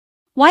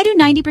Why do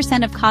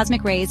 90% of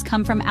cosmic rays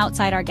come from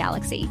outside our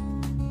galaxy?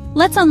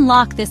 Let's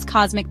unlock this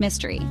cosmic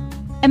mystery.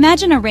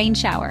 Imagine a rain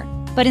shower,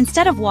 but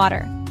instead of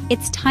water,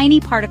 it's tiny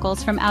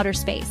particles from outer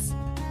space.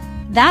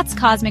 That's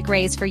cosmic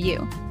rays for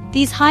you.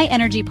 These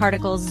high-energy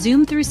particles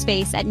zoom through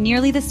space at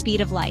nearly the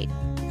speed of light.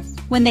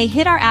 When they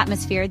hit our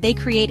atmosphere, they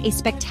create a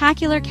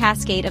spectacular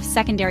cascade of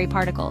secondary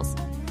particles.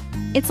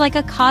 It's like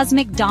a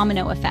cosmic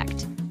domino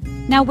effect.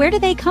 Now, where do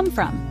they come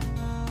from?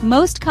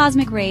 Most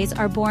cosmic rays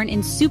are born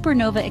in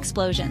supernova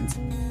explosions,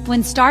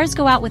 when stars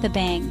go out with a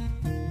bang.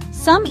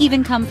 Some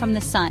even come from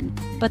the sun,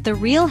 but the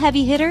real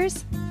heavy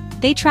hitters?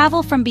 They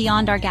travel from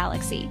beyond our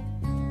galaxy.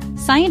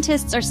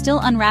 Scientists are still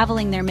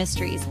unraveling their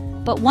mysteries,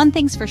 but one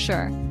thing's for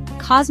sure,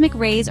 cosmic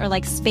rays are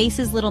like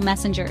space's little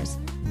messengers.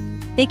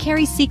 They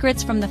carry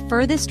secrets from the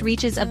furthest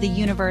reaches of the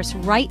universe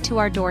right to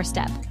our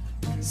doorstep.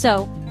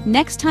 So,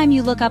 next time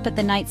you look up at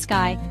the night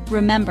sky,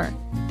 remember,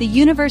 the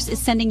universe is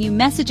sending you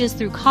messages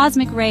through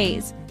cosmic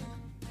rays.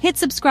 Hit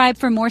subscribe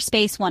for more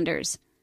space wonders.